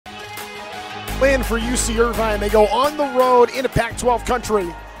Win for UC Irvine. They go on the road into Pac-12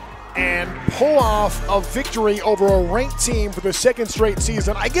 country and pull off a victory over a ranked team for the second straight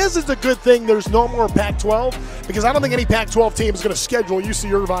season. I guess it's a good thing there's no more Pac-12 because I don't think any Pac-12 team is going to schedule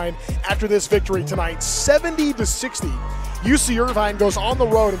UC Irvine after this victory tonight. 70-60. UC Irvine goes on the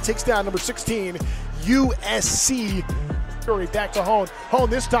road and takes down number 16, USC. Back to Hone. Hone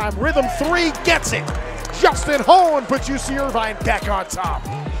this time, rhythm three, gets it. Justin Hone puts UC Irvine back on top.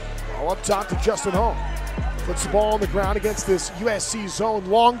 All up top to Justin Hone. Puts the ball on the ground against this USC zone.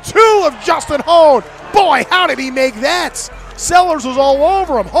 Long two of Justin Hone. Boy, how did he make that? Sellers was all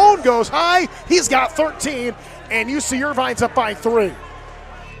over him. Hone goes high. He's got 13, and UC Irvine's up by 3.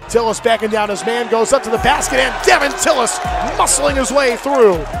 Tillis backing down his man, goes up to the basket, and Devin Tillis muscling his way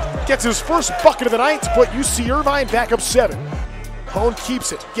through. Gets his first bucket of the night to put UC Irvine back up 7. Hone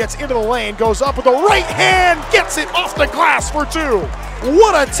keeps it, gets into the lane, goes up with the right hand, gets it off the glass for 2.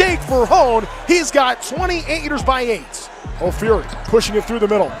 What a take for Hone. He's got 28ers by 8. O'Fury pushing it through the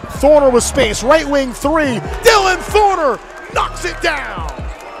middle. Thorner with space, right wing 3. Dylan Thorner knocks it down.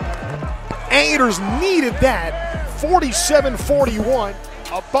 Anteaters needed that. 47-41.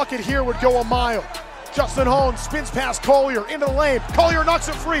 A bucket here would go a mile. Justin Hone spins past Collier into the lane. Collier knocks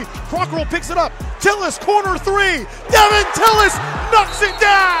it free. Crockrell picks it up. Tillis, corner 3. Devin Tillis knocks it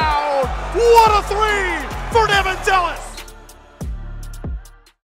down. What a 3 for Devin Tillis.